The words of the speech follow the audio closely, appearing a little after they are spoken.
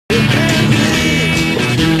Oh,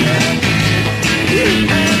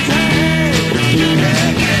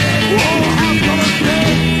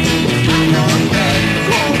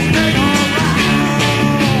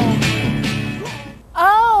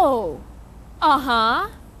 uh-huh,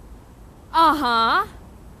 uh-huh,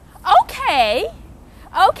 okay,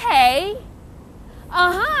 okay,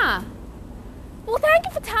 uh-huh. Well, thank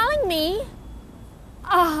you for telling me.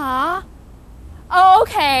 Uh-huh, oh,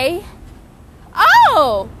 okay,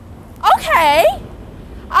 oh, okay,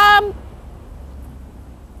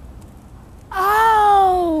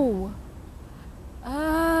 oh,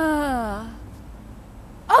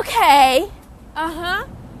 okay, uh-huh.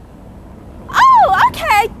 Oh,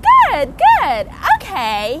 okay, good, good,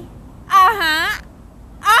 okay, uh-huh,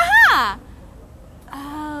 uh-huh,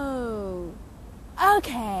 oh,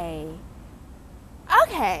 okay,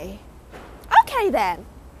 okay, okay then.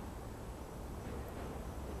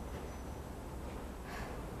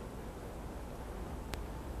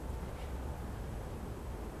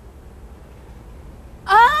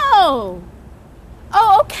 Oh,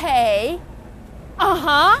 oh, okay,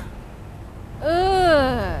 uh-huh,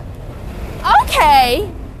 okay,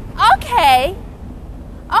 okay,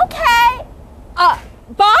 okay,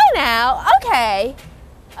 bye now, okay,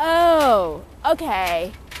 oh,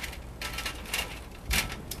 okay.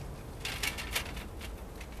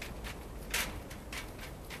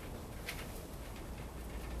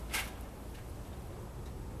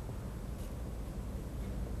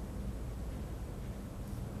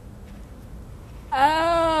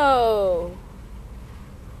 Oh,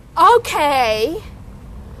 okay.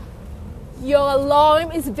 Your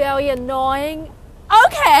alarm is very annoying.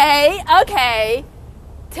 Okay, okay.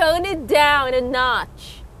 Turn it down a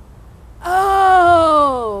notch.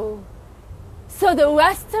 Oh, so the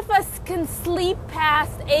rest of us can sleep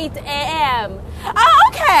past 8 a.m. Oh,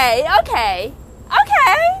 okay, okay,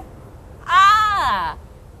 okay. Ah,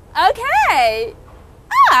 okay.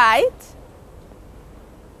 All right.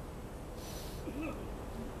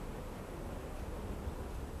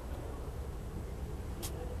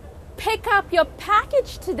 Pick up your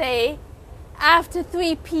package today after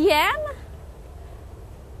 3 p.m.?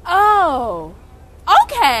 Oh,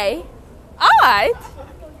 okay. All right.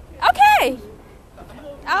 Okay.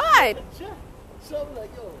 All right.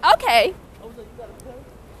 Okay.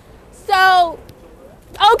 So,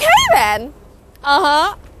 okay then.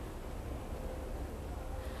 Uh-huh.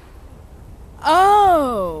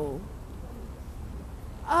 Oh.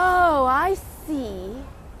 Oh, I see.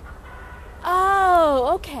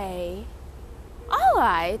 Oh, okay. All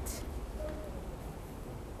right.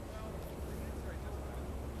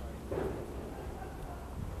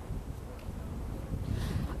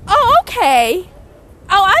 Oh, okay.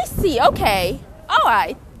 Oh, I see. Okay. All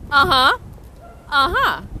right. Uh-huh.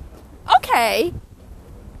 Uh-huh. Okay.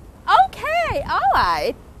 Okay. All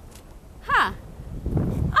right. Huh.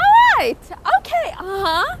 All right. Okay.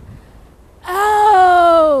 Uh-huh.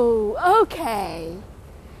 Oh, okay.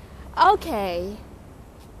 Okay.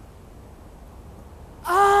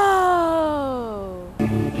 Oh.